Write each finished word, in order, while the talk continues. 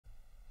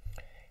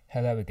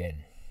Hello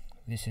again.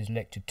 This is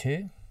lecture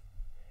 2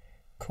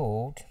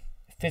 called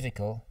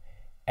Physical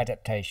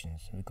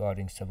Adaptations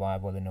regarding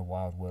survival in a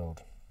wild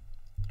world.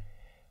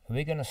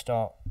 We're going to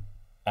start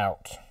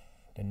out,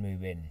 then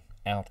move in.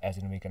 Out as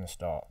in we're going to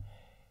start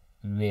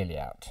really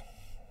out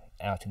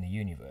in the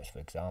universe, for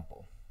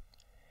example,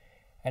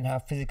 and how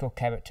physical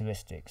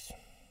characteristics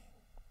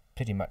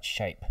pretty much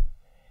shape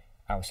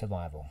our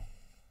survival.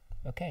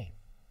 Okay,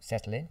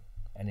 settle in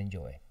and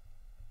enjoy.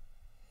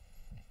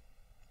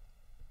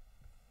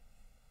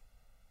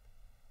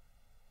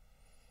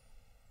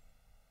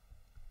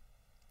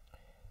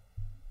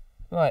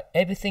 Right,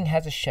 everything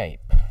has a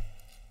shape,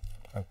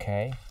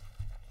 okay?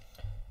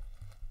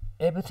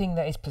 Everything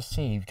that is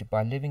perceived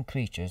by living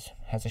creatures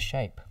has a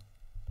shape.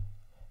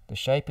 The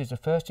shape is the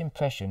first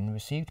impression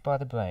received by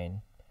the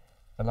brain,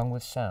 along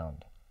with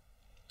sound.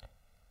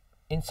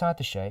 Inside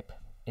the shape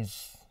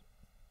is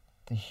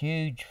the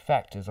huge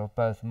factors of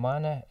both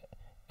minor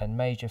and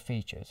major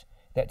features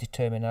that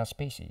determine our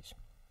species.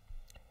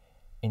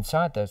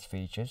 Inside those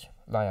features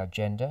lie our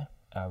gender,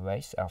 our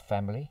race, our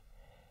family,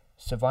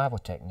 survival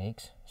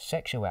techniques,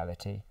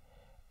 sexuality,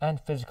 and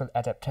physical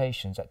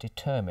adaptations that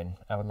determine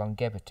our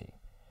longevity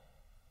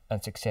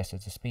and success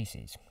as a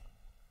species.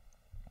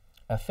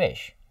 A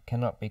fish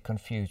cannot be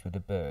confused with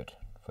a bird,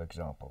 for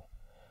example,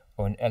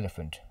 or an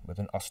elephant with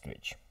an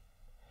ostrich.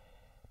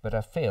 But I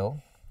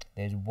feel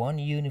there's one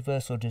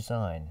universal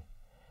design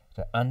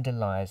that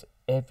underlies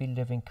every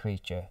living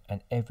creature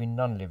and every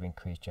non-living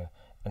creature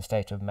and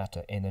state of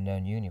matter in the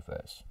known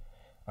universe.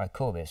 I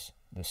call this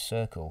the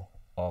circle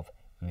of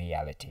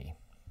reality.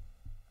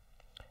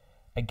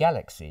 A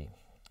galaxy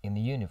in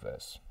the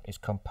universe is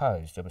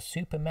composed of a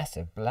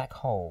supermassive black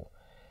hole,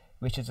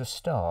 which is a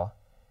star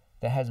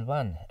that has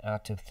run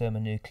out of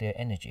thermonuclear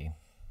energy,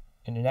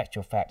 and in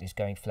actual fact is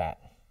going flat,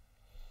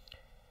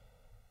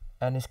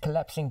 and is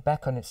collapsing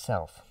back on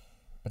itself,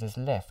 but has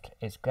left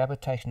its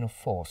gravitational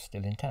force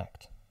still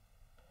intact.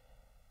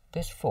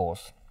 This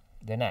force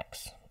then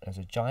acts as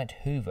a giant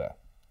hoover,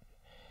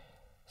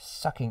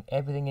 sucking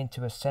everything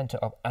into a center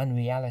of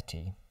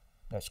unreality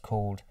that's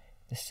called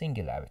the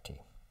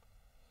singularity,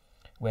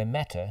 where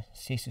matter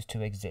ceases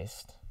to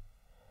exist.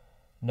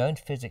 Known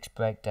physics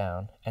break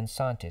down, and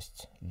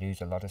scientists lose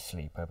a lot of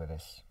sleep over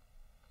this.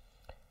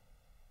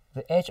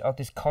 The edge of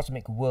this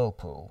cosmic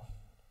whirlpool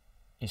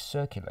is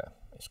circular.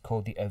 It's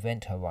called the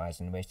event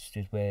horizon, which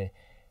is where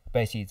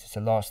basically it's the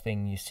last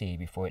thing you see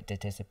before it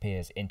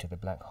disappears into the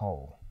black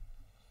hole.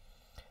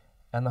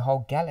 And the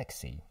whole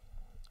galaxy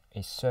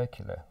is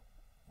circular,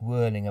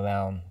 whirling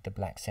around the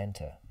black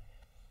center.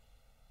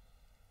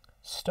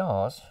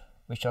 Stars,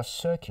 which are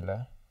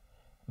circular,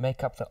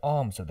 make up the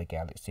arms of the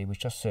galaxy,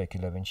 which are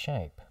circular in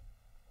shape.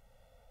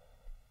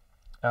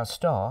 Our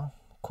star,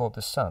 called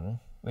the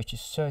Sun, which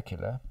is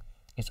circular,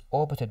 is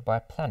orbited by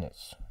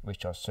planets,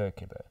 which are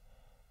circular,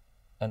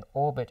 and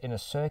orbit in a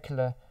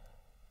circular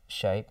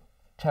shape,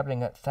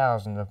 travelling at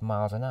thousands of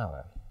miles an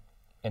hour,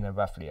 in a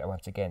roughly,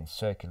 once again,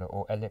 circular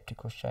or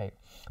elliptical shape,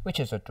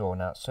 which is a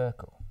drawn-out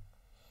circle.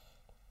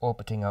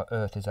 Orbiting our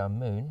Earth is our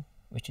Moon,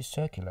 which is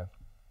circular.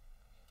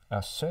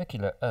 Our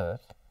circular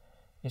Earth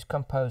is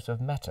composed of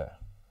matter,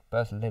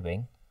 both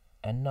living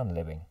and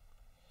non-living.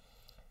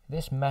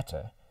 This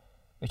matter,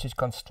 which is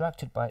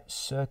constructed by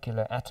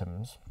circular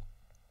atoms,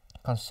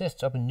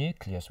 consists of a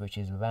nucleus which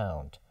is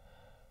round,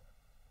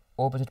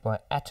 orbited by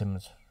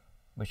atoms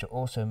which are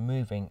also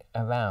moving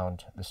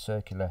around the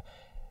circular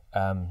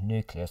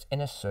nucleus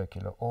in a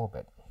circular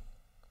orbit.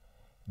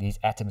 These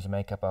atoms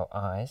make up our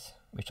eyes,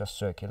 which are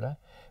circular,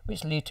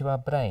 which lead to our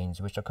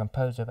brains, which are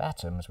composed of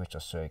atoms which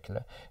are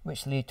circular,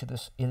 which lead to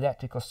the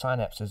electrical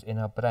synapses in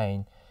our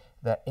brain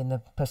that in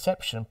the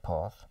perception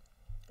path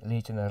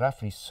leads in a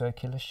roughly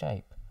circular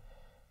shape,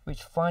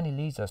 which finally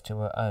leads us to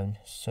our own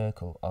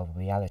circle of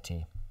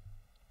reality.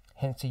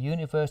 Hence the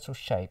universal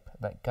shape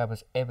that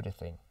governs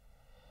everything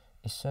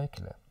is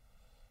circular.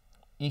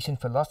 Eastern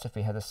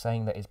philosophy has a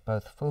saying that is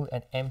both full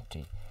and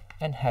empty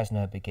and has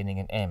no beginning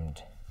and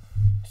end.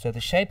 So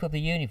the shape of the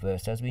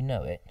universe as we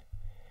know it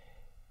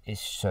is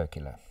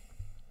circular.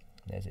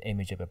 There's an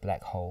image of a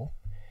black hole.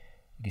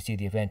 You can see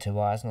the event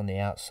horizon on the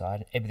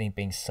outside, everything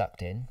being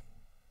sucked in.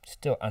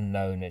 Still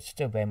unknown, it's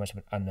still very much of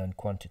an unknown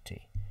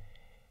quantity.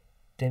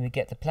 Then we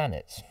get the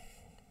planets.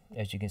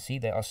 As you can see,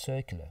 they are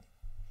circular.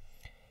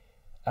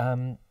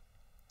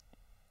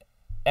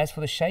 As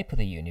for the shape of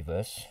the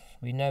universe,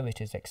 we know it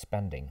is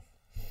expanding.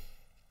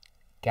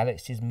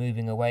 Galaxies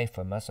moving away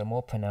from us are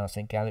more pronounced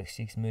than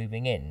galaxies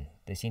moving in.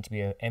 They seem to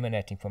be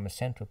emanating from a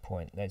central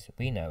point that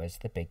we know as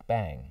the Big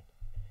Bang.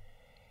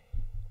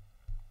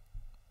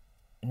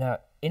 Now,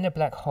 in a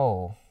black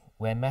hole,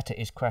 where matter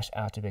is crushed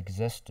out of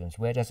existence,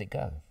 where does it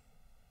go?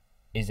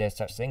 Is there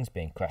such things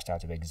being crushed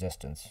out of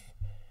existence?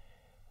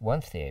 One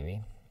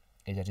theory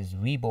is that it is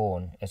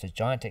reborn as a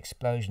giant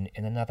explosion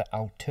in another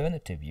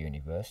alternative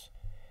universe,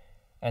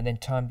 and then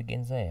time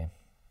begins there.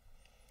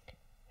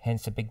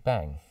 Hence the Big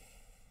Bang.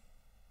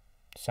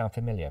 Sound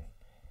familiar?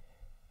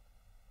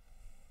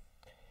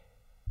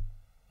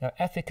 Now,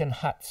 African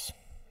huts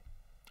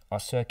are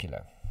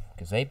circular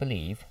because they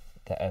believe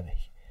that an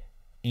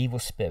evil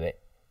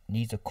spirit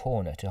needs a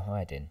corner to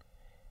hide in,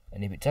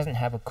 and if it doesn't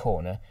have a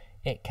corner,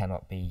 it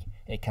cannot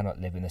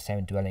live in the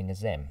same dwelling as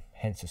them,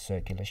 hence a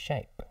circular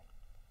shape.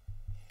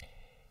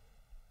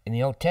 In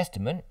the Old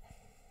Testament,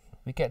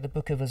 we get the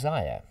book of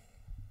Isaiah.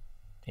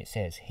 It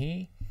says,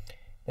 "He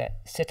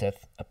that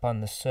sitteth upon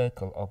the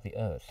circle of the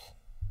earth."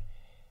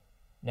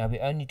 Now, we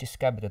only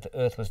discovered that the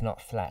earth was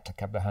not flat a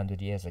couple of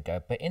 100 years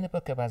ago, but in the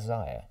book of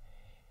Isaiah,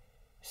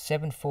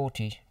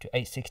 740 to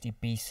 860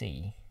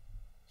 BC,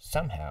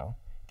 somehow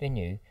they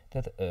knew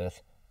that the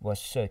earth was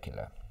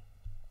circular,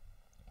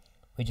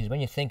 which is, when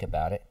you think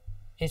about it,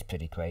 is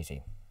pretty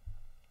crazy.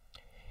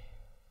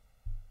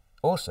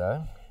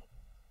 Also,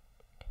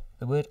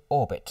 the word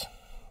orbit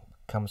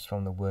comes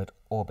from the word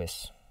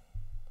orbis,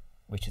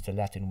 which is the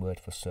Latin word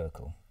for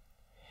circle.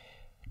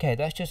 Okay,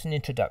 that's just an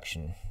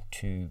introduction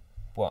to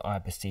what I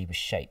perceive as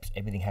shapes.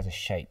 Everything has a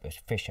shape. A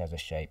fish has a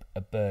shape,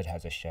 a bird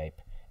has a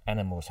shape,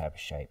 animals have a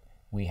shape,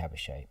 we have a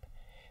shape.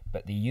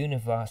 But the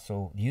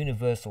universal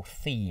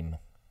theme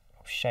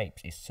of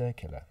shapes is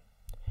circular.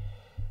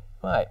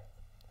 Right,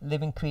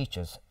 living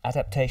creatures,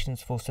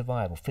 adaptations for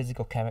survival,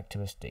 physical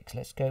characteristics.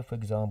 Let's go, for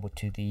example,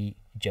 to the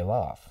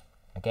giraffe.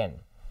 Again,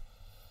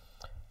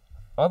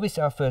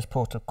 obviously our first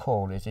port of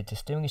call is a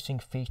distinguishing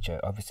feature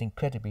of its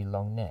incredibly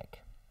long neck.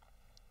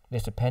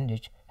 This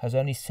appendage has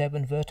only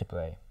 7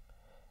 vertebrae,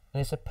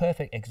 and is a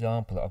perfect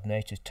example of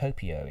nature's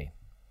topiary,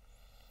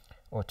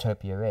 or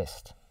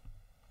topiarist.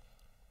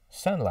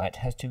 Sunlight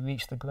has to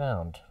reach the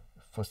ground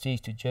for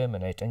seeds to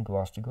germinate and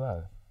grass to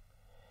grow.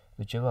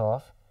 The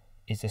giraffe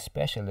is a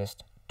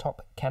specialist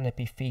top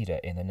canopy feeder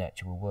in the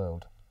natural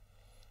world.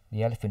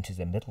 The elephant is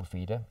a middle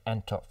feeder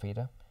and top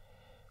feeder,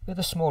 with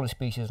the smaller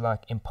species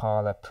like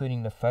impala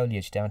pruning the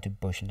foliage down to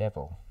bush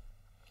level.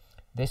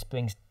 This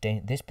brings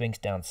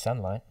down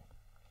sunlight,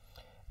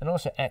 and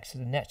also acts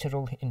as a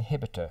natural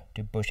inhibitor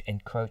to bush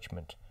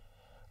encroachment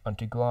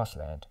onto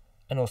grassland,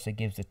 and also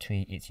gives the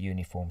tree its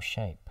uniform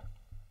shape.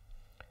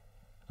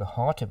 The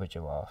heart of a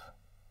giraffe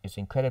is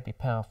incredibly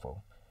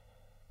powerful,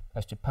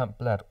 as to pump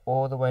blood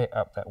all the way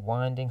up that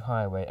winding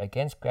highway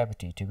against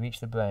gravity to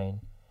reach the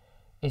brain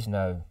is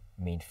no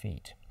mean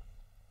feat.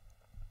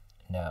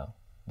 Now,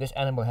 this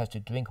animal has to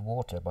drink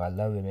water by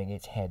lowering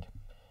its head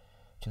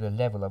to the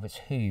level of its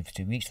hooves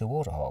to reach the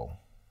waterhole.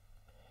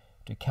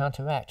 To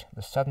counteract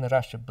the sudden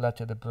rush of blood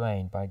to the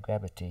brain by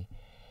gravity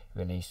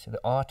release, the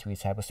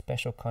arteries have a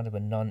special kind of a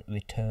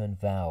non-return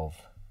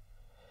valve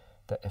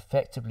that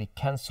effectively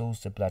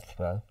cancels the blood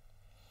flow,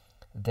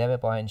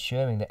 thereby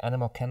ensuring the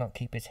animal cannot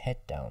keep its head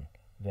down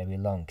very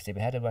long, because if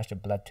it had a rush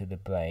of blood to the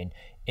brain,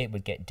 it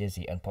would get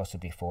dizzy and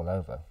possibly fall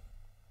over.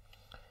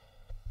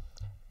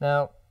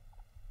 Now,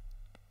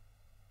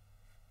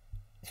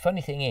 the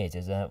funny thing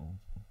is that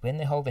when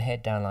they hold the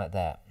head down like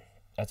that,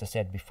 as I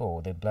said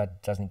before, the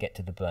blood doesn't get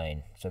to the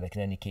brain, so they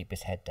can only keep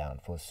his head down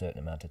for a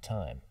certain amount of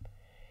time.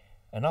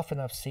 And often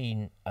I've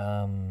seen,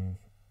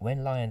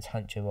 when lions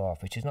hunt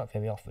giraffe, which is not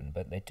very often,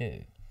 but they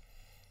do,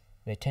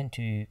 they tend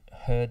to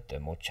herd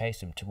them or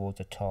chase them towards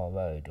a tar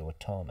road or a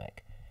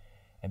tarmac.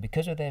 And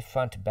because of their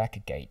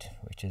front-back gait,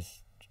 which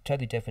is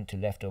totally different to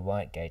left or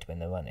right gait when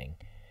they're running,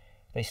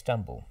 they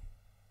stumble.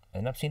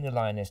 And I've seen the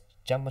lioness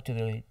jump onto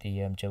the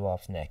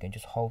giraffe's neck and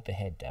just hold the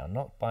head down,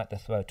 not bite the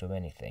throat or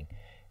anything.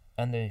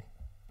 And the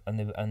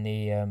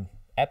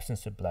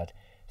absence of blood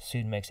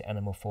soon makes the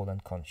animal fall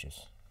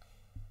unconscious.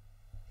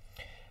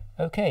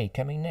 Okay,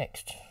 coming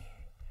next,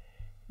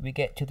 we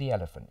get to the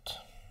elephant.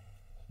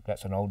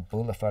 That's an old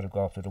bull, a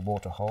photograph of the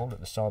waterhole at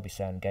the Sabi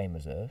Sand Game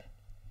Reserve.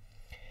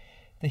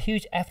 The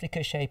huge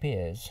Africa-shaped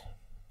ears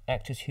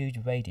act as huge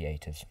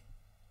radiators,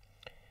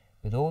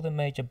 with all the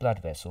major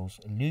blood vessels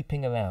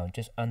looping around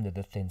just under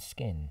the thin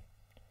skin.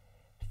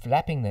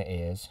 Flapping their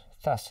ears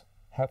thus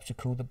helps to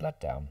cool the blood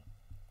down,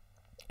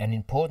 an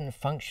important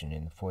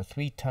function for a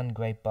 3-ton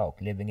grey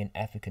bulk living in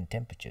African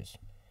temperatures.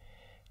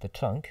 The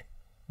trunk,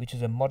 which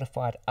is a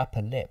modified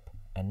upper lip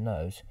and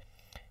nose,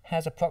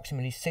 has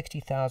approximately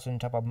 60,000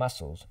 type of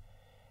muscles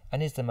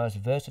and is the most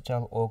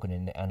versatile organ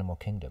in the animal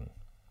kingdom.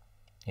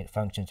 It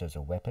functions as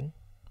a weapon,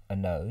 a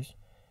nose,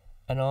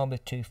 an arm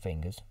with 2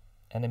 fingers,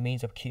 and a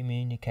means of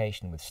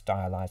communication with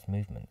stylized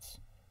movements,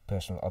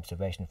 personal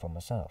observation from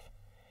myself,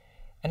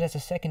 and as a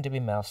secondary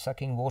mouth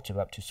sucking water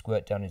up to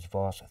squirt down its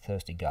vast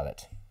thirsty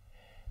gullet.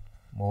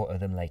 More of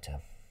them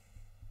later.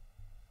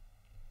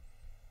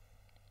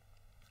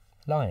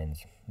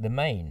 Lions. The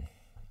mane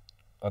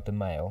of the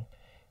male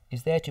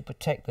is there to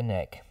protect the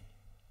neck,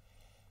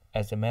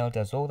 as the male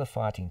does all the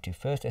fighting to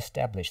first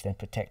establish then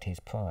protect his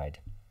pride.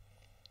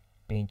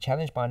 Being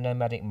challenged by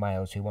nomadic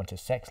males who want a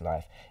sex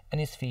life and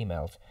his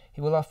females,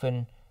 he will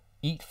often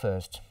eat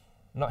first,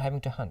 not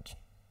having to hunt,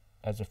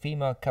 as the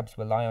female cubs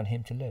rely on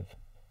him to live.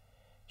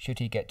 Should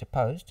he get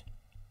deposed,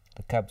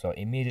 the cubs are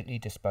immediately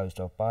disposed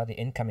of by the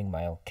incoming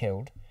male,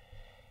 killed,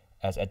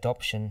 as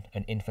adoption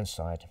and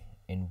infanticide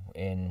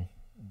in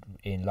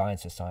lion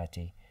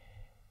society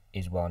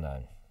is well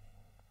known,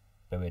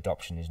 though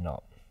adoption is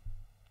not.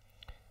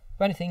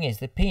 Funny thing is,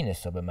 the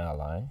penis of a male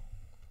lion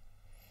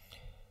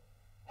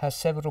has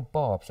several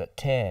barbs that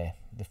tear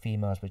the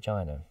female's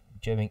vagina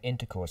during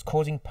intercourse,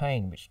 causing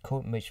pain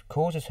which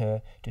causes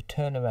her to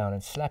turn around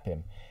and slap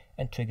him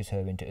and triggers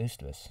her into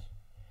oestrus.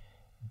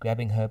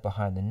 Grabbing her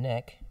behind the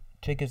neck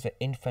triggers the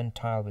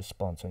infantile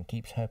response and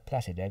keeps her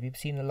placid. Have you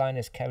seen the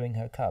lioness carrying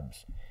her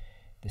cubs?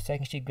 The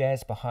second she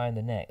grabs behind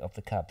the neck of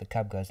the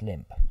cub goes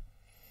limp.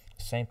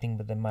 Same thing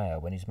with the male.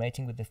 When he's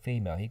mating with the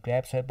female, he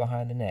grabs her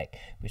behind the neck,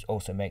 which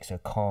also makes her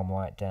calm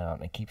right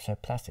down and keeps her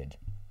placid.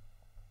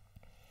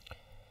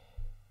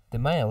 The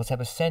males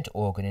have a scent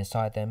organ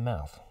inside their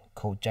mouth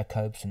called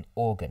Jacobson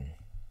organ,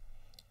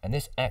 and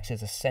this acts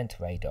as a scent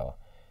radar,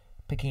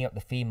 picking up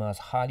the female's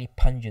highly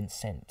pungent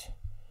scent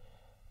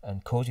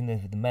and causing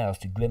the males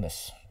to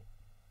grimace.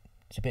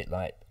 It's a bit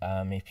like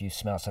if you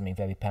smell something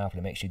very powerful,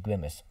 it makes you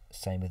grimace.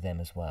 Same with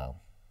them as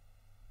well.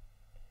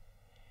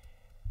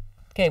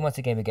 Okay, once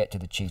again we get to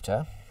the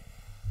cheetah.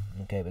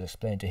 Okay, it was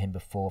explained to him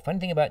before. Funny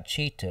thing about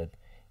cheetah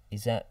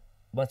is that,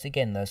 once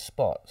again, those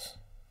spots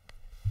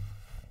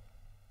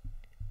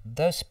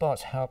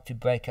help to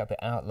break up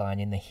the outline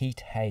in the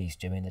heat haze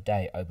during the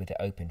day over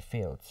the open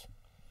fields.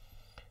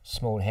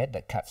 Small head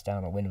that cuts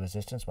down on wind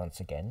resistance once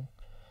again.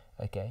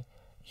 Okay,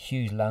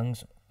 huge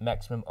lungs,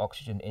 maximum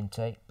oxygen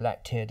intake,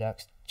 black tear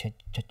ducts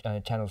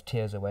channels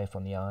tears away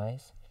from the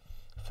eyes.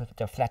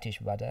 The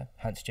flattish rudder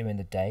hunts during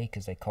the day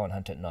because they can't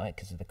hunt at night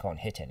because they can't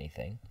hit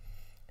anything.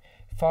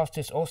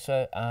 Fastest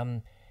also,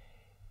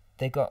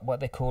 they got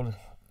what they call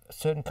a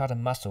certain kind of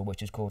muscle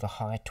which is called a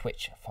high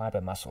twitch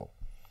fiber muscle.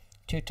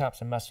 Two types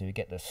of muscle. You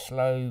get the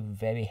slow,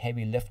 very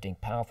heavy lifting,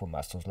 powerful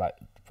muscles like,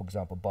 for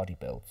example,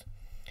 bodybuilds,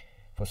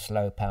 for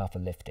slow,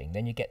 powerful lifting.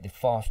 Then you get the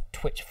fast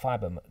twitch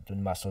fiber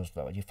muscles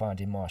that you find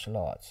in martial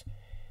arts.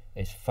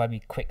 It's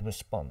very quick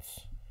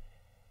response,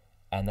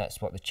 and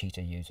that's what the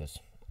cheetah uses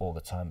all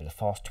the time, is the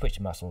fast twitch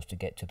muscles to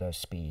get to those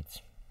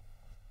speeds.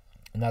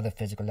 Another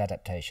physical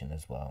adaptation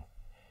as well.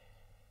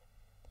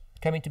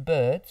 Coming to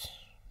birds,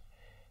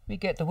 we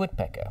get the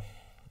woodpecker.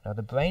 Now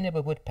the brain of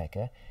a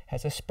woodpecker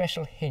has a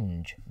special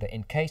hinge that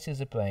encases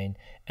the brain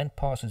and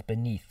passes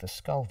beneath the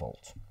skull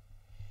vault.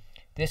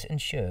 This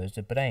ensures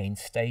the brain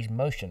stays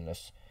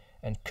motionless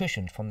and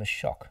cushioned from the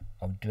shock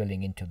of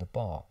drilling into the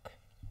bark.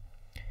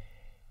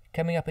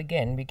 Coming up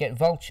again, we get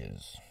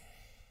vultures.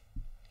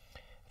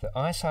 The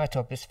eyesight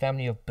of this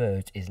family of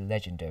birds is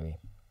legendary.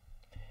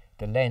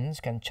 The lens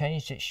can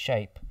change its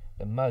shape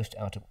the most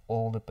out of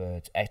all the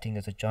birds, acting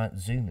as a giant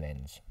zoom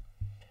lens.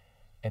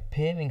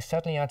 Appearing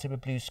suddenly out of a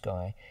blue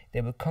sky,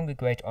 they will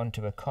congregate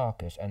onto a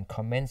carcass and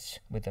commence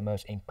with the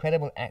most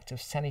incredible act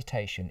of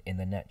sanitation in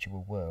the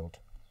natural world.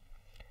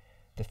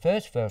 The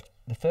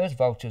first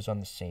vultures on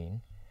the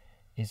scene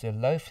is a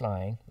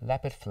low-flying,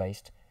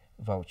 lappet-faced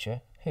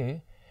vulture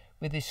who,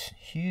 with his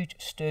huge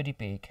sturdy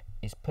beak,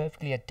 is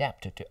perfectly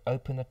adapted to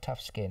open the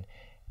tough skin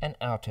and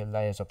outer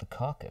layers of the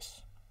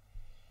carcass.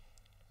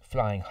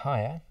 Flying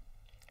higher,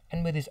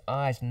 and with his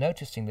eyes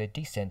noticing the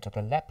descent of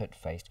the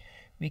lappet-faced,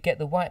 we get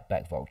the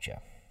white-backed vulture.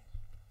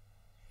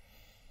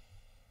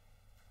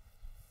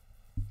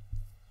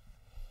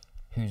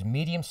 Whose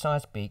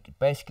medium-sized beak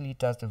basically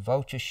does the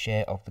vulture's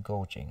share of the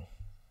gorging.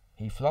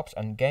 He flops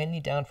ungainly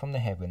down from the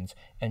heavens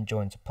and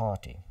joins the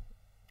party.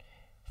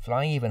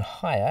 Flying even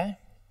higher,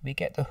 we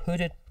get the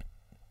hooded,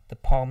 the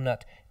palm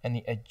nut, and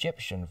the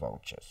Egyptian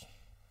vultures.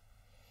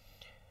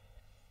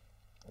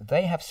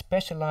 They have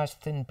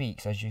specialized thin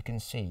beaks, as you can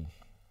see,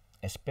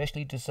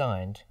 especially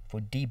designed for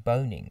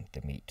deboning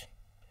the meat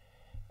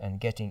and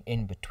getting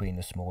in between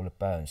the smaller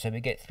bones. So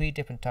we get three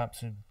different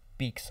types of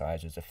beak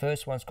sizes. The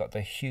first one's got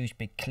the huge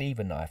big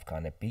cleaver knife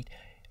kind of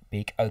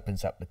beak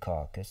opens up the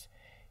carcass.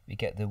 We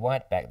get the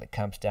whiteback that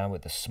comes down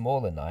with the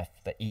smaller knife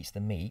that eats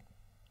the meat,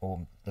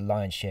 or the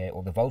lion's share,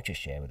 or the vulture's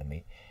share of the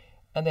meat.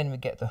 And then we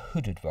get the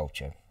hooded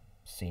vulture,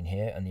 seen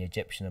here, and the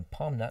Egyptian and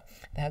palm nut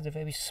that has a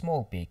very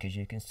small beak, as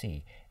you can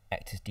see,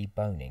 acts as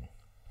deboning.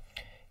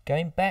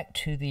 Going back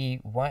to the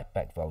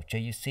whiteback vulture,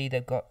 you see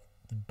they've got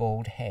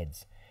bald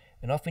heads,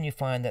 and often you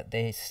find that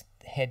their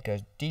head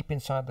goes deep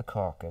inside the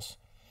carcass,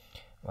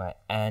 right,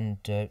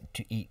 and to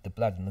eat the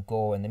blood and the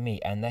gore and the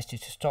meat, and that's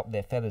just to stop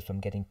their feathers from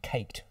getting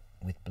caked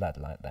with blood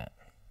like that.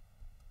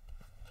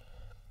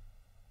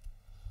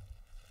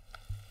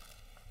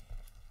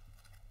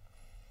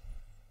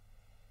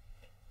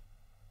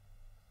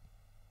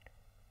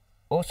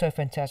 Also, a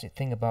fantastic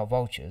thing about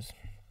vultures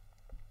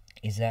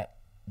is that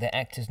they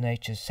act as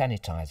nature's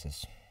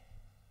sanitizers.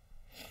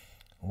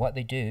 What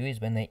they do is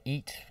when they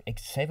eat,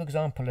 say for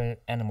example an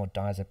animal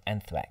dies of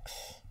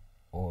anthrax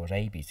or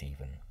rabies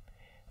even,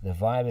 the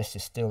virus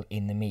is still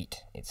in the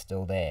meat, it's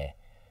still there.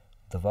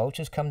 The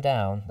vultures come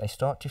down, they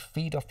start to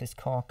feed off this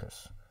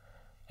carcass,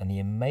 and the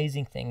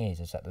amazing thing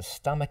is that the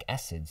stomach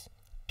acids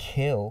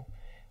kill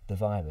the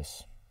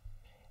virus,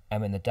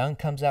 and when the dung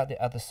comes out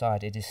the other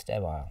side, it is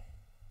sterile.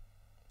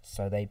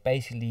 So they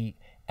basically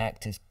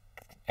act as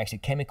actually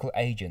chemical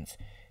agents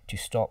to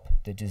stop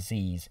the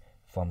disease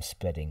from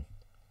spreading.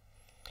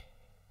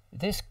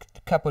 This,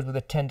 coupled with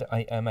the tender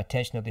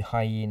attention of the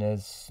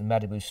hyenas,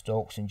 Malibu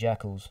storks and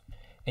jackals,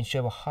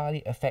 ensure a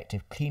highly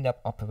effective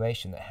clean-up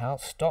operation that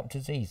helps stop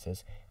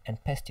diseases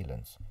and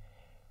pestilence.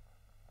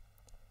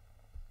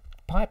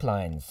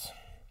 pipelines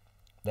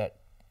that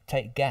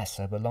take gas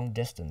over a long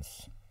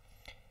distance.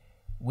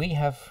 We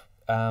have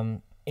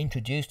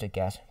introduced a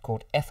gas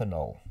called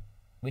ethanol,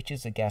 which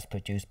is a gas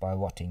produced by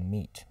rotting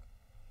meat.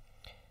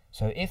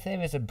 So if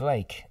there is a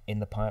break in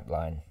the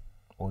pipeline,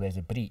 or there's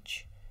a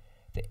breach,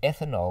 the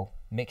ethanol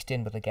mixed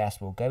in with the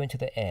gas will go into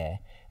the air,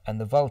 and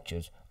the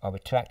vultures are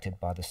attracted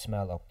by the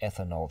smell of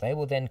ethanol. They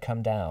will then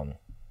come down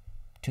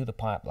to the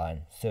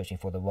pipeline searching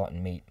for the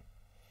rotten meat,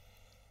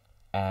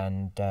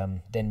 and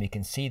then we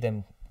can see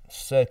them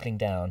circling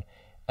down,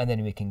 and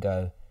then we can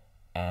go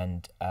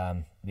and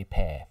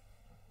repair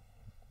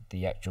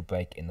the actual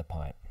break in the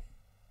pipe.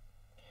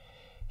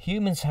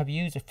 Humans have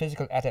used the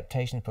physical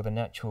adaptation for the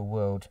natural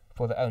world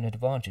for their own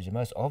advantage. The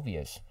most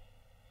obvious,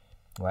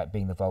 right,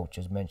 being the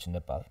vultures mentioned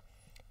above.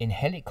 In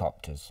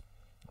helicopters,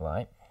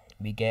 right,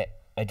 we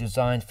get a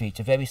design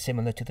feature very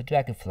similar to the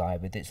dragonfly,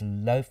 with its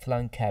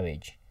low-flung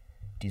carriage,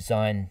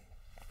 designed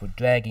for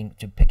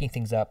picking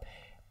things up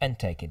and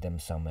taking them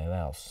somewhere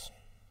else.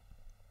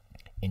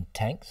 In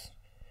tanks,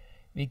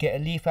 we get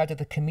a leaf out of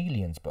the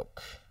Chameleon's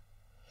book,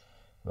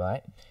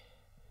 right,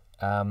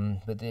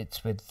 with its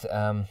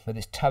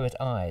turret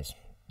eyes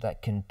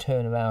that can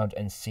turn around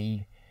and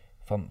see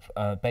from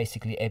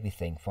basically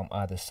everything from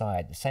either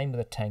side. The same with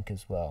a tank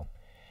as well.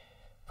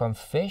 From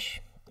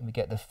fish, we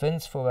get the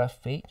fins for our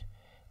feet,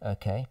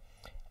 okay,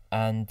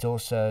 and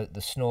also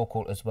the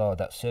snorkel as well,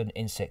 that certain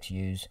insects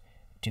use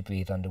to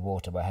breathe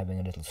underwater by having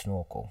a little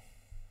snorkel,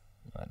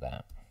 like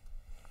that.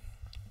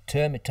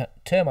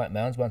 Termite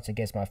mounds, once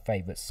again, is my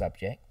favourite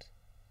subject.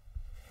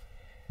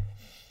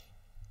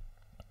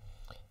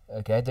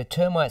 Okay, the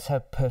termites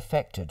have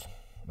perfected,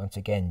 once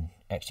again,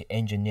 actually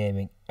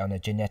engineering on a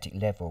genetic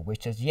level,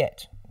 which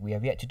we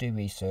have yet to do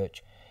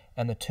research,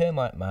 and the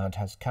termite mound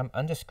has come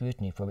under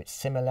scrutiny for its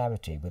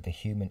similarity with the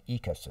human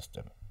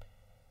ecosystem.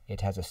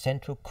 It has a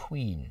central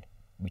queen,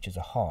 which is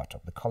the heart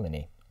of the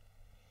colony.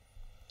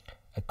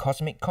 A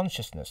cosmic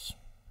consciousness,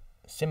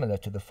 similar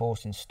to the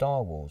Force in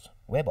Star Wars,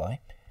 whereby,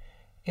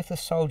 if the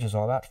soldiers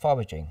are out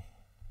foraging,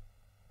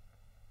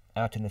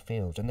 out in the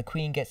fields, and the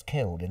queen gets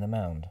killed in a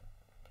mound,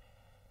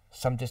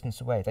 some distance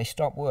away, they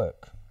stop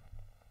work.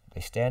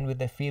 They stand with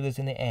their feelers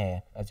in the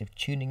air, as if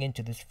tuning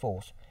into this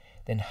force,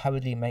 then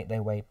hurriedly make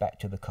their way back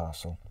to the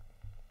castle.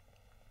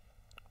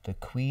 The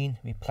queen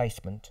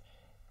replacement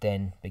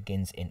then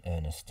begins in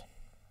earnest.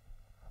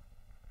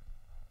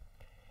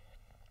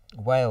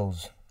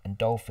 Whales and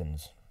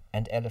dolphins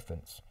and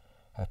elephants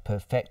have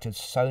perfected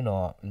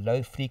sonar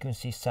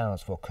low-frequency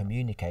sounds for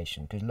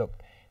communication, because look,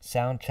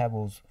 sound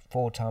travels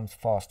 4 times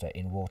faster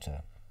in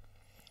water.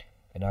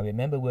 And I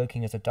remember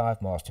working as a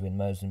dive master in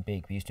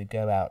Mozambique. We used to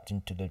go out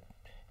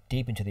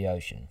deep into the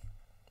ocean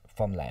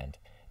from land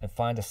and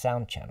find a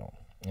sound channel,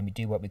 and we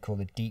do what we call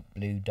a deep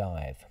blue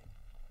dive.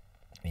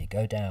 We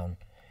go down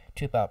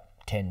to about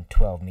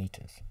 10-12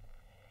 meters,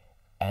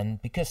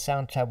 and because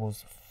sound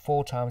travels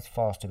 4 times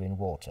faster in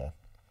water,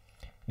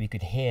 we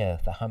could hear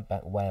the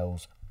humpback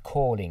whales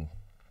calling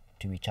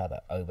to each other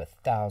over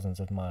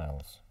thousands of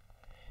miles.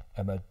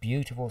 A most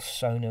beautiful,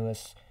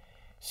 sonorous,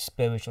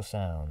 spiritual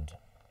sound.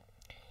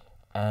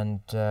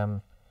 And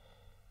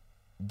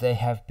they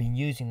have been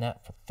using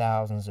that for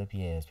thousands of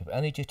years. We've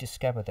only just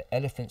discovered that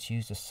elephants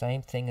use the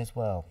same thing as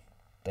well.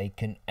 They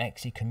can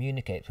actually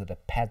communicate through the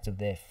pads of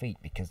their feet,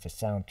 because the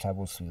sound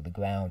travels through the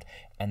ground,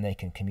 and they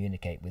can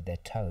communicate with their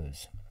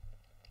toes.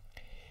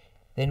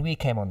 Then we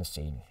came on the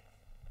scene.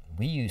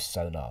 We use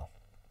sonar.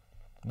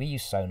 We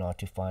use sonar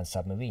to find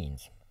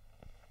submarines,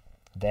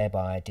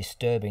 thereby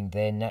disturbing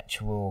their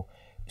natural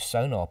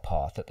sonar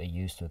path that they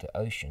use through the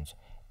oceans.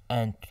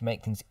 And to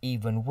make things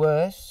even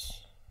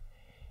worse,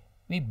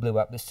 we blew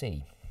up the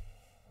sea.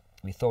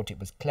 We thought it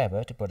was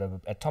clever to put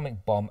an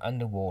atomic bomb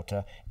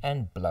underwater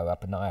and blow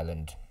up an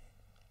island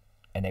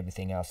and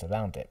everything else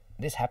around it.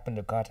 This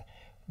happened quite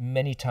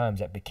many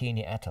times at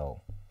Bikini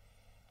Atoll.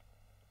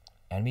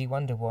 And we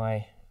wonder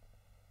why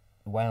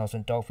whales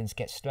and dolphins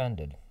get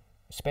stranded,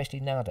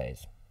 especially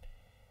nowadays.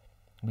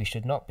 We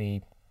should not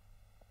be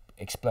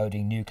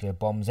exploding nuclear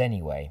bombs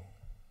anyway,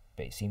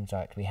 but it seems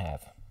like we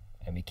have,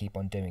 and we keep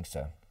on doing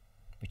so,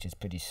 which is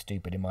pretty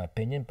stupid in my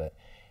opinion, but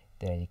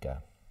there you go.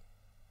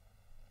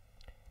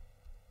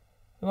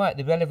 Right,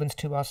 the relevance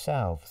to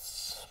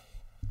ourselves.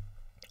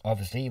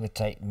 Obviously, it would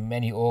take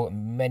many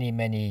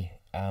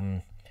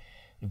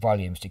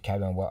volumes to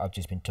carry on what I've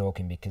just been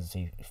talking, because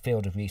the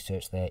field of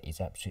research there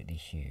is absolutely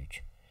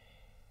huge.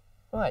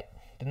 Right,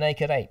 the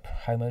naked ape,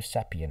 Homo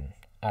sapien,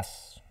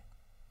 us.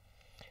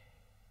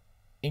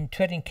 In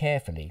treading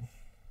carefully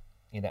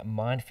in that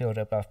minefield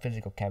of our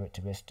physical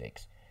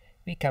characteristics,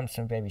 we come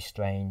some very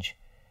strange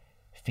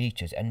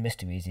features and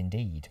mysteries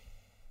indeed.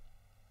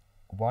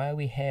 Why are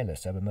we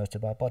hairless over most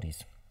of our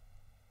bodies?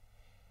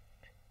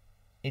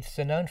 It's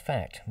a known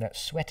fact that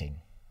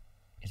sweating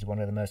is one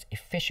of the most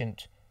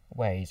efficient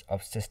ways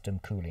of system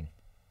cooling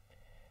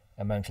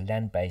amongst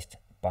land-based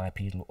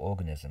bipedal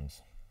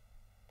organisms.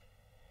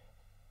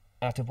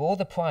 Out of all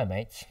the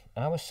primates,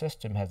 our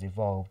system has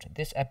evolved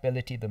this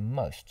ability the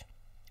most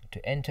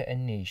to enter a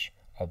niche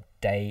of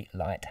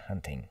daylight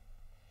hunting.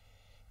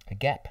 A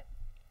gap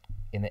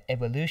in the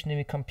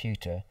evolutionary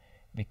computer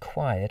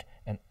required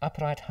an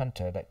upright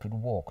hunter that could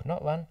walk,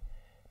 not run,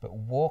 but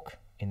walk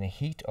in the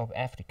heat of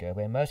Africa,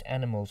 where most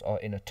animals are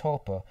in a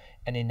torpor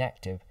and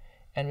inactive,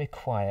 and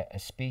require a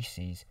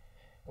species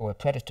or a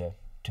predator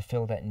to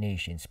fill that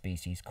niche in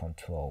species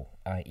control,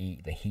 i.e.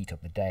 the heat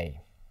of the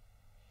day.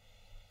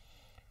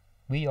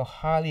 We are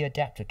highly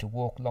adapted to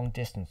walk long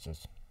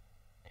distances.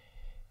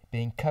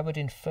 Being covered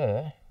in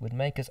fur would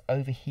make us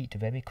overheat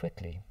very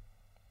quickly.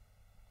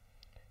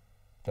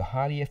 The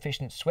highly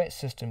efficient sweat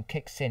system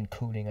kicks in,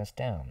 cooling us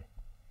down.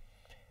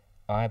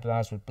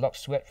 Eyebrows would block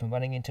sweat from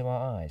running into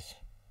our eyes.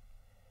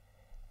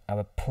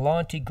 Our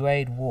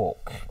plantigrade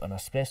walk, and I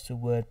stress the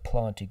word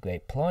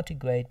plantigrade.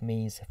 Plantigrade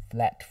means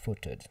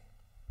flat-footed.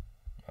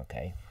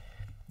 Okay,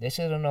 this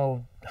is an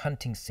old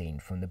hunting scene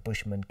from the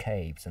Bushman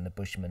caves and the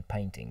Bushman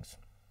paintings.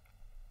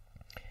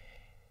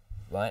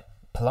 Right,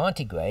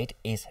 plantigrade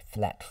is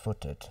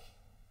flat-footed,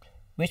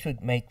 which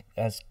would make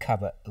us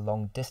cover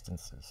long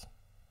distances,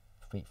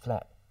 feet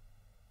flat.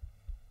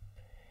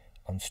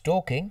 On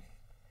stalking,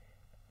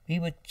 we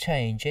would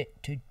change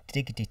it to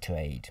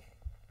digitigrade,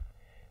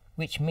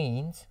 which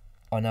means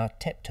on our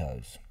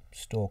tiptoes,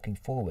 stalking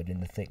forward in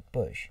the thick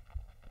bush.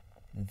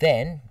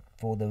 Then,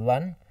 for the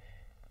run,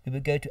 we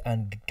would go to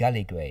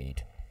ungulligrade,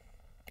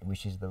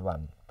 which is the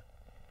run,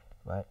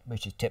 right?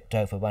 Which is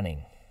tiptoe for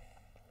running.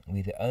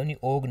 We're the only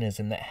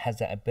organism that has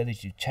that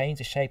ability to change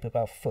the shape of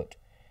our foot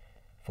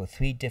for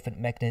 3 different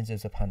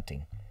mechanisms of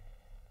hunting: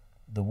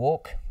 the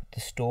walk, the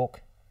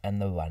stalk,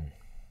 and the run.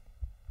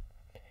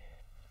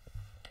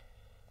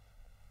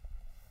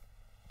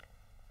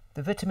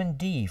 The vitamin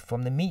D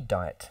from the meat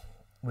diet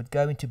would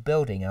go into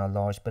building our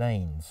large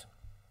brains.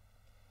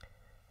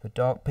 The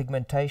dark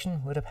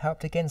pigmentation would have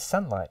helped against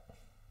sunlight,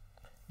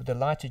 with the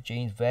lighter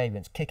genes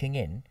variants kicking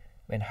in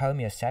when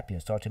Homo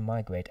sapiens started to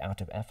migrate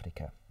out of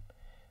Africa.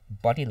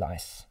 Body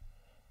lice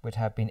would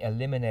have been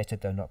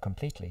eliminated, though not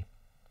completely.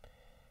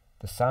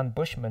 The San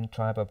Bushman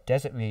tribe of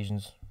desert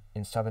regions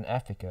in southern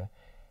Africa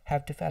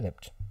have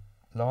developed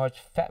large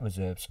fat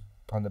reserves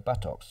on the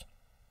buttocks.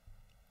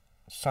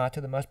 Site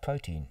of the most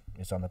protein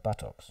is on the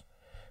buttocks,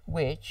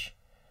 which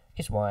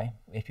is why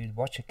if you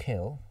watch a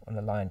kill on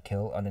a lion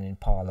kill on an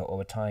impala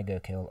or a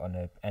tiger kill on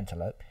an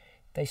antelope,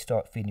 they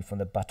start feeding from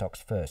the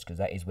buttocks first, because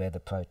that is where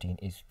the protein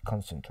is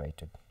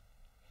concentrated.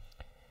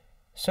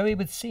 So it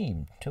would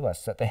seem to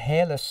us that the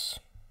hairless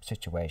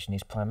situation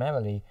is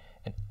primarily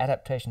an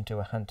adaptation to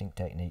a hunting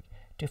technique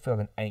to fill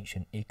an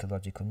ancient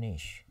ecological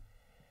niche.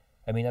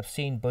 I mean, I've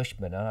seen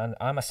bushmen, and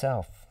I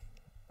myself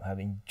have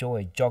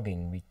enjoyed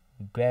jogging. We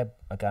grab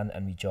a gun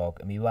and we jog,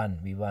 and we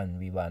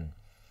run.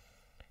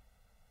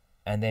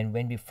 And then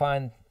when we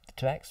find the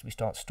tracks, we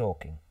start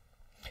stalking.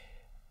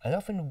 It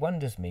often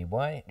wonders me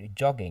why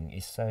jogging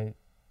is so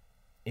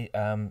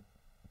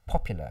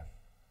popular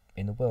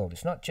in the world.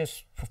 It's not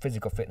just for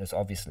physical fitness,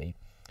 obviously,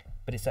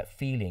 but it's that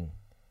feeling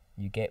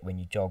you get when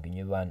you jog and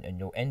you run, and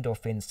your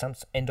some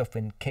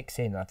endorphin kicks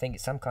in. I think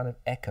it's some kind of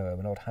echo of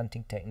an old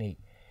hunting technique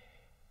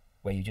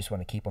where you just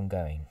want to keep on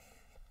going.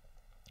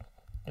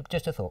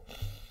 Just a thought.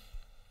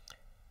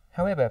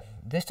 However,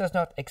 this does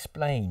not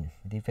explain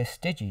the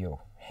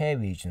vestigial hair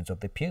regions of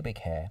the pubic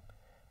hair,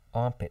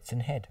 armpits,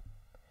 and head.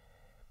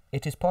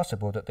 It is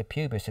possible that the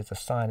pubis is a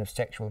sign of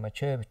sexual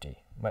maturity,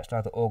 much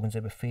like the organs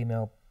of a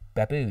female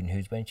baboon,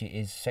 whose when she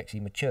is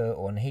sexually mature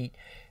or in heat,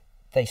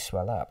 they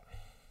swell up.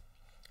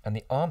 And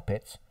the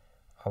armpits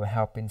are a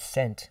help in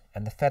scent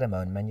and the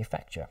pheromone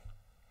manufacture.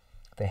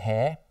 The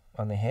hair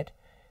on the head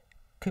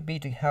could be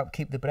to help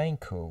keep the brain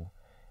cool,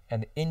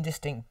 and the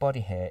indistinct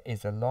body hair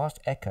is the last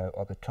echo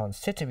of the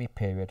transitory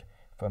period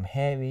from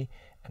hairy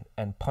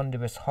and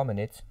ponderous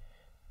hominids,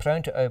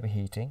 prone to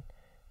overheating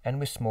and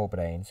with small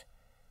brains,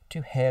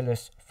 to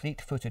hairless,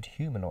 fleet-footed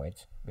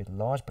humanoids with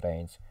large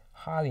brains,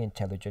 highly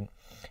intelligent,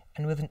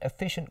 and with an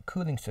efficient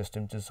cooling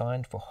system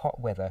designed for hot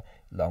weather,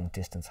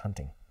 long-distance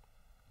hunting.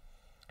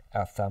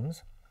 Our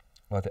thumbs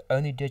are the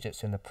only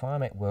digits in the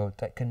primate world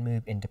that can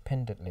move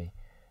independently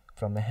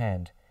from the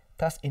hand,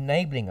 thus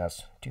enabling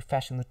us to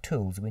fashion the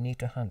tools we need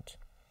to hunt.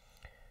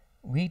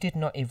 We did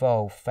not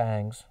evolve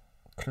fangs,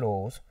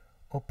 claws,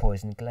 or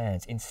poison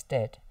glands.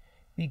 Instead,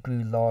 we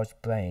grew large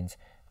brains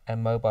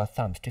and mobile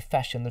thumbs to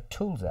fashion the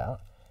tools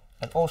out,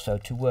 and also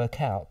to work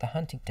out the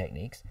hunting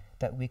techniques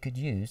that we could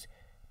use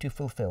to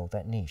fulfill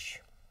that niche.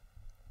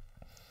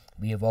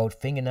 We evolved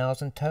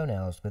fingernails and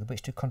toenails with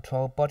which to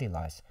control body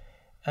lice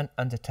and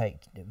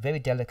undertake very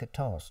delicate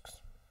tasks,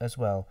 as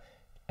well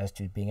as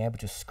to being able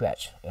to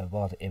scratch a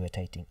rather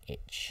irritating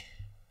itch,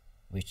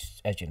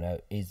 which, as you know,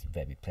 is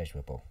very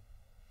pleasurable.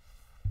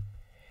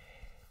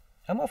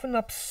 I'm often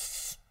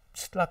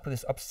struck with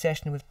this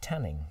obsession with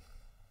tanning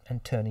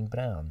and turning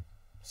brown,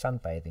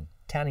 sunbathing,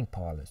 tanning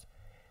parlours,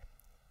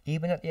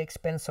 even at the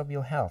expense of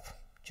your health,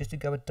 just to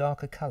go a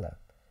darker colour.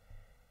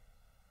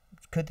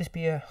 Could this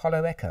be a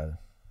hollow echo,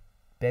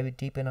 buried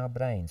deep in our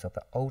brains, of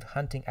the old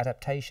hunting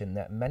adaptation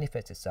that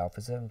manifests itself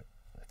as a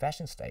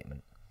fashion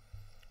statement?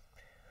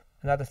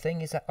 Another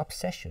thing is that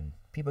obsession.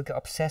 People get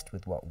obsessed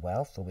with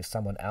wealth, or with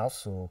someone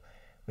else, or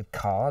with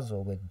cars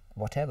or with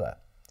whatever.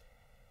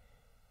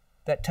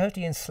 That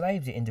totally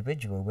enslaves the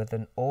individual with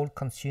an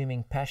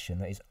all-consuming passion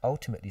that is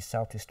ultimately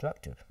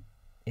self-destructive.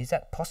 Is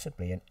that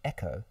possibly an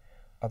echo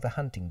of the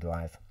hunting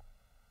drive?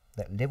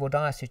 That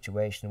live-or-die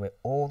situation where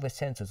all the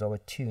senses are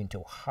attuned to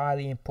a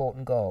highly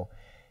important goal,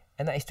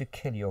 and that is to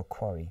kill your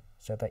quarry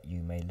so that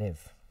you may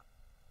live.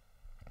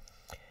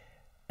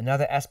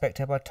 Another aspect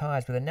of our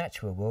ties with the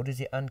natural world is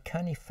the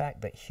uncanny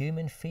fact that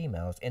human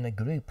females in a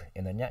group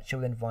in a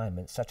natural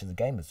environment such as a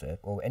game reserve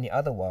or any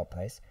other wild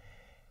place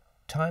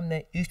time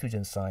their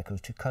estrogen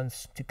cycles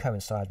to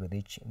coincide with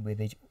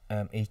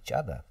each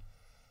other.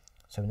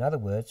 So in other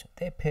words,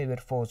 their period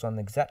falls on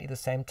exactly the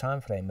same time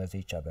frame as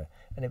each other,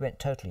 and it went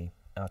totally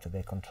out of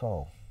their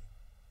control.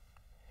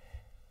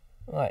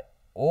 Right,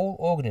 all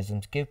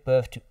organisms give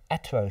birth to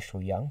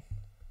atrocial young,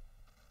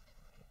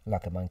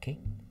 like a monkey,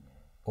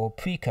 or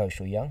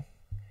precocial young,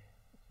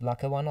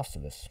 like a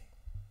rhinoceros.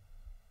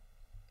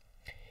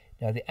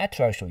 Now the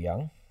atrocial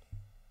young,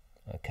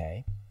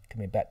 okay,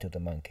 coming back to the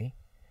monkey,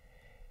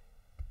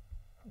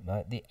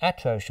 right, the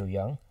atrocial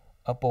young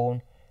are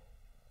born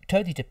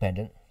totally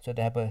dependent, so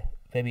they have a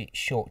very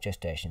short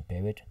gestation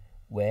period,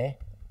 where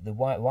the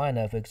white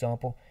rhino, for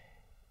example,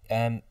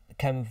 is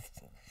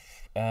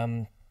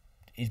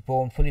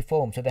born fully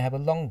formed, so they have a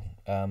long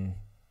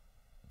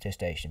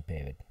gestation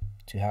period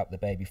to help the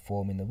baby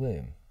form in the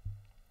womb.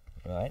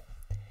 Right?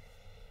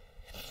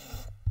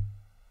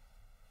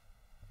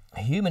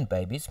 Human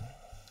babies,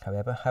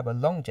 however, have a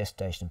long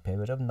gestation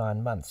period of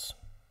 9 months,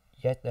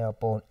 yet they are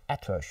born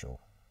atrocial,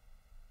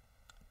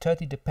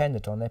 totally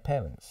dependent on their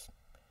parents.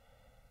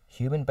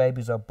 Human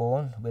babies are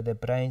born with their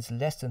brains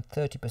less than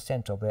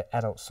 30% of their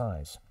adult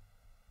size.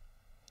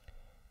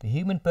 The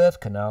human birth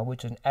canal,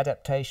 which is an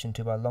adaptation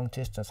to our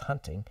long-distance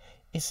hunting,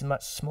 is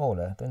much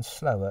smaller than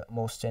slower,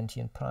 more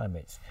sentient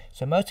primates,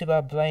 so most of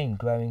our brain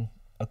growing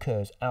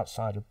occurs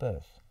outside of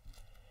birth.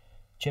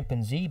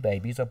 Chimpanzee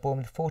babies are born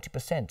with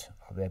 40%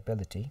 of their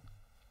ability,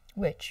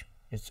 which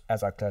is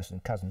as our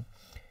closest cousin,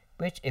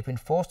 which, if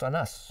enforced on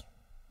us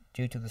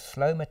due to the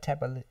slow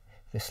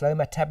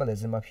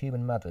metabolism of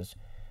human mothers,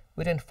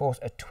 would enforce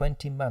a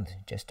 20-month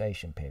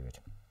gestation period.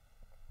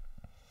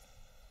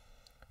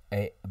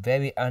 A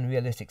very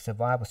unrealistic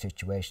survival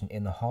situation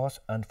in the harsh,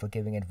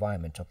 unforgiving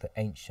environment of the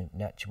ancient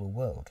natural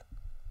world.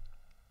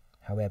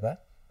 However,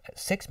 at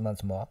 6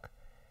 months mark,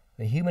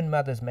 the human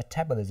mother's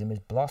metabolism is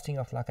blasting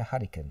off like a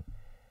hurricane,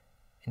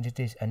 and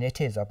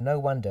it is of no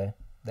wonder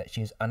that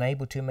she is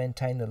unable to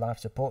maintain the life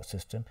support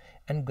system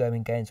and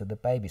growing gains of the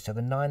baby, so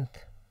the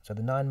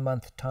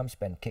 9-month time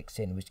span kicks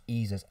in, which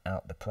eases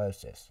out the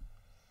process.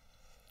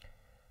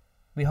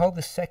 We hold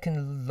the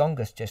second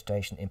longest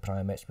gestation in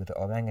primates, with the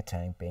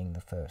orangutan being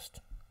the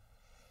first.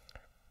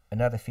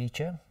 Another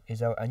feature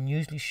is our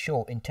unusually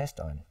short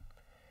intestine.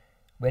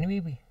 When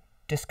we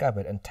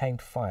discovered and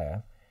tamed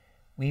fire,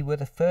 we were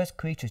the first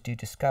creatures to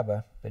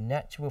discover the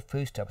natural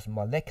foodstuff's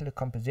molecular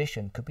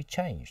composition could be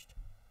changed.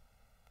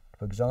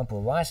 For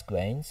example, rice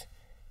grains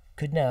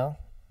could now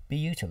be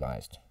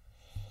utilized.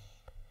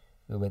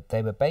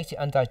 They were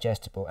basically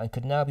undigestible and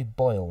could now be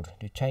boiled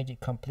to change it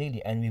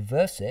completely and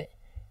reverse it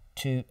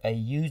to a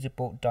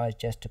usable,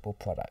 digestible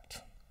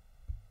product.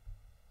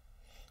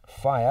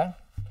 Fire,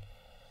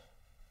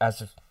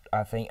 as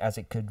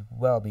it could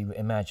well be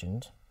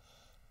imagined,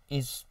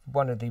 is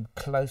one of the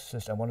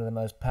closest and one of the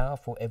most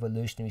powerful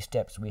evolutionary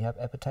steps we have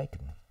ever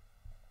taken.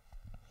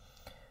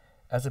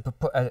 As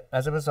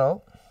a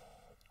result,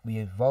 we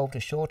evolved a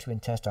shorter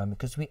intestine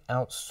because we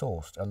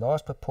outsourced a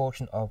large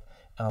proportion of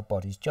our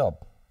body's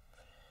job.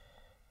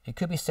 It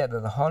could be said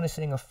that the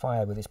harnessing of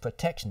fire with its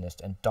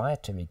protectionist and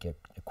dietary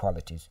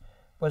qualities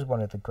was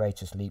one of the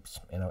greatest leaps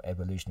in our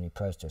evolutionary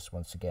process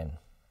once again.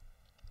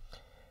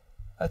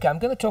 Okay, I'm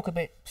going to talk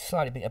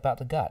slightly bit about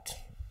the gut,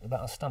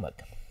 about our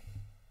stomach.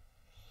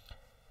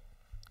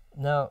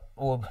 Now,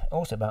 or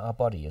also about our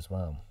body as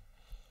well.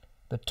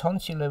 The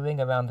tonsillar ring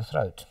around the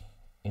throat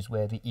is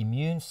where the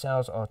immune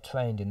cells are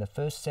trained in the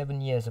first 7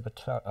 years of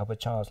a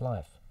child's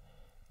life.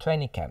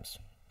 Training camps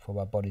for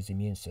our body's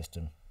immune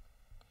system.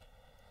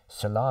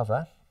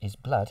 Saliva is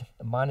blood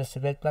minus the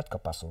red blood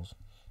corpuscles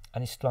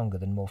and is stronger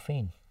than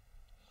morphine.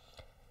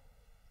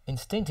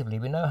 Instinctively,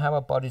 we know how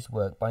our bodies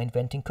work by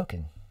inventing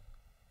cooking.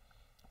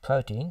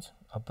 Proteins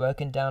are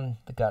broken down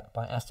the gut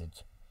by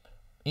acids.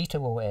 Eat a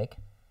raw egg,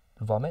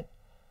 vomit,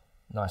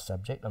 nice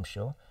subject, I'm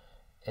sure,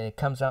 it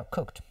comes out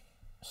cooked,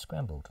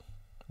 scrambled.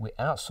 We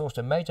outsourced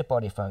a major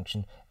body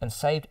function and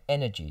saved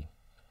energy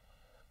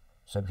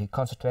so we could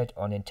concentrate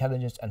on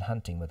intelligence and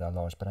hunting with our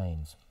large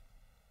brains.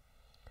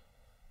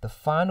 The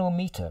final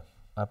meter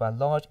of our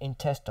large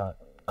intestine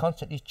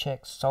constantly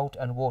checks salt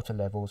and water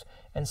levels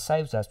and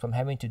saves us from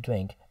having to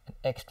drink an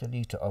extra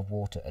litre of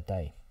water a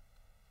day.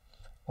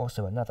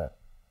 Also another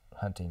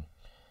hunting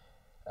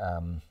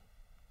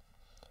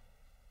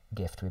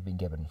gift we've been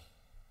given.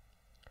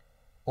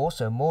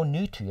 Also, more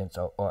nutrients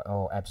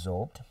are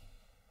absorbed,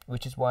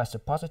 which is why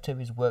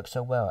suppositories work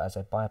so well as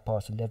they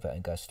bypass the liver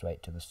and go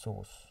straight to the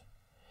source.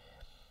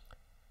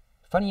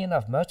 Funny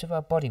enough, most of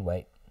our body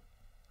weight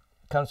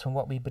comes from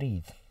what we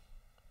breathe.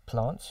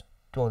 Plants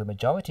draw the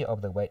majority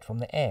of their weight from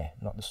the air,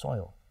 not the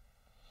soil.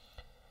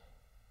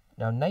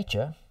 Now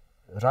nature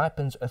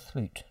ripens a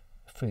fruit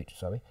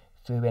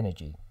through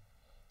energy.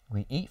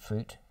 We eat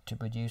fruit to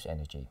produce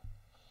energy.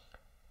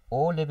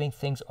 All living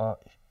things are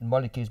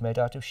molecules made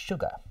out of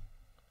sugar,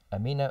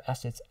 amino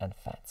acids and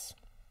fats.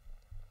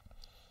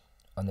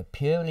 On the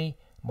purely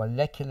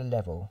molecular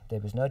level,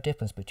 there is no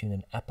difference between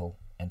an apple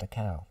and a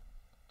cow.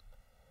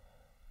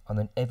 On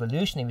an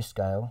evolutionary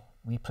scale,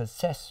 we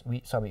process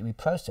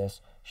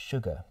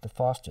sugar the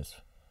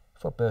fastest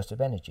for bursts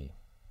of energy.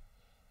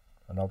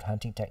 An old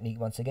hunting technique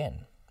once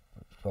again,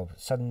 for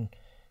sudden,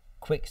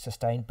 quick,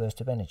 sustained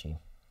burst of energy.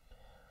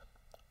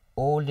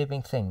 All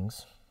living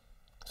things,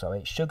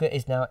 sugar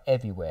is now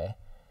everywhere,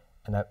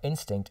 and our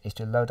instinct is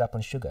to load up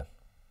on sugar.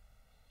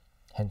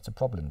 Hence the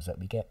problems that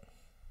we get.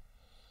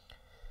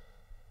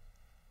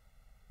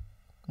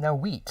 Now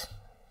wheat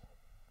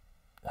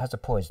has a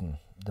poison.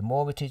 The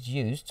more it is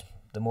used,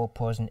 the more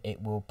poison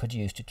it will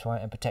produce to try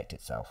and protect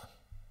itself,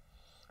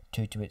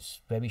 due to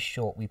its very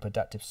short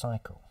reproductive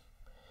cycle.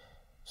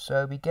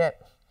 So we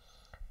get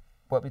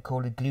what we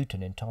call a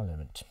gluten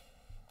intolerant.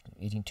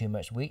 Eating too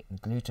much wheat,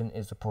 and gluten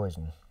is the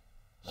poison.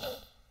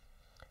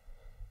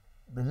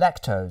 The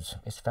lactose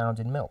is found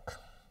in milk.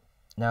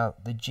 Now,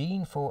 the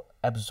gene for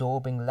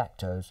absorbing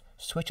lactose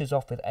switches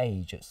off with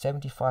age at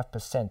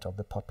 75% of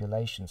the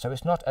population. So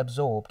it's not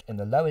absorbed in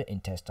the lower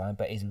intestine,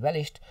 but is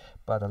relished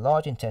by the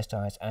large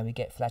intestines, and we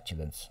get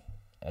flatulence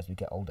as we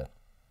get older.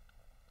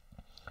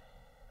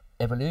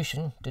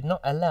 Evolution did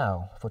not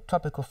allow for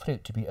tropical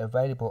fruit to be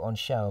available on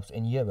shelves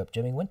in Europe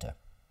during winter.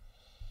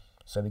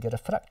 So we get a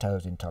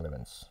fructose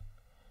intolerance.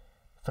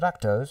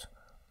 Fructose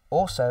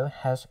also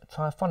has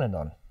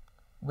triphonanon,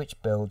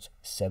 which builds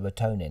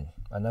serotonin.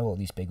 I know all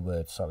these big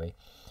words, sorry.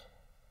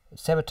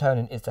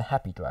 Serotonin is the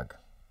happy drug.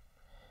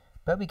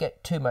 But we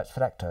get too much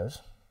fructose,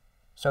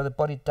 so the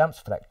body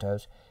dumps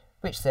fructose,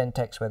 which then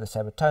takes away the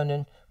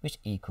serotonin, which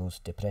equals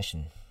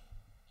depression.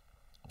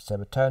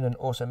 Serotonin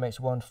also makes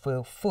one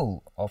feel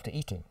full after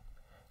eating.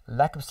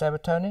 Lack of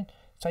serotonin,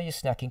 so you're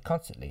snacking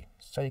constantly,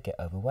 so you get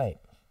overweight.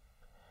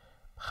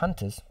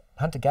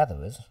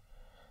 Hunter-gatherers,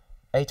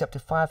 ate up to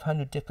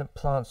 500 different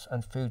plants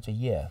and foods a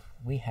year.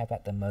 We have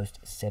at the most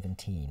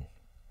 17.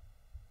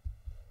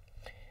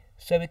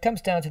 So it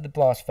comes down to the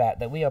brass fact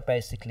that we are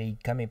basically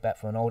coming back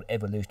from an old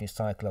evolutionary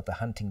cycle of the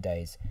hunting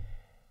days.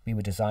 We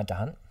were designed to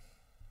hunt.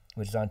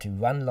 We were designed to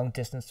run long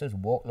distances,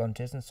 walk long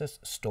distances,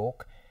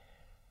 stalk,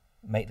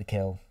 make the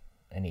kill,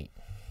 and eat.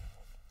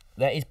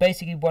 That is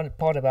basically one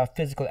part of our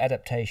physical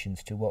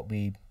adaptations to what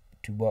we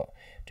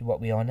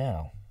are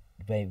now.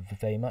 Very,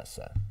 very much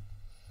so.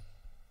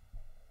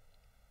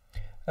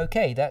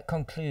 Okay, that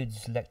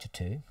concludes lecture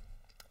 2.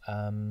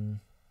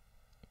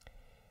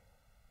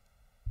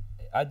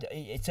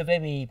 It's a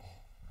very,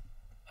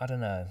 I don't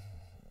know.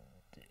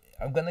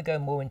 I'm going to go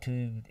more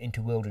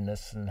into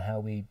wilderness and how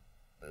we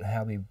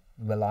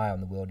rely on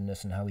the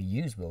wilderness and how we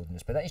use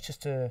wilderness. But that is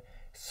just a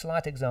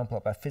slight example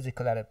of our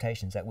physical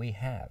adaptations that we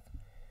have,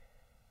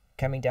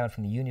 coming down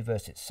from the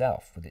universe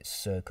itself with its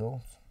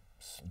circles,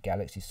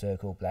 galaxy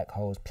circle, black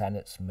holes,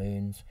 planets,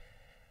 moons.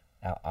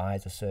 Our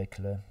eyes are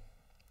circular.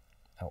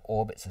 Our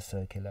orbits are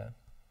circular.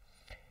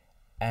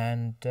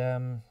 And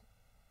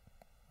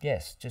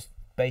yes, just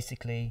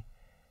basically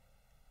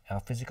our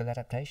physical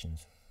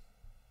adaptations.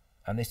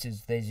 And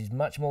there's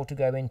much more to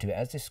go into.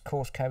 As this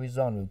course carries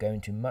on, we'll go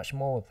into much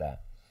more of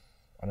that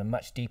on a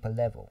much deeper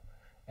level.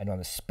 And on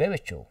the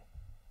spiritual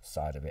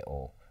side of it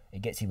all,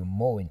 it gets even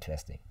more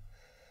interesting.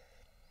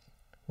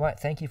 Right,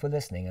 thank you for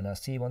listening, and I'll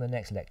see you on the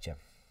next lecture.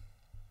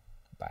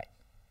 Bye.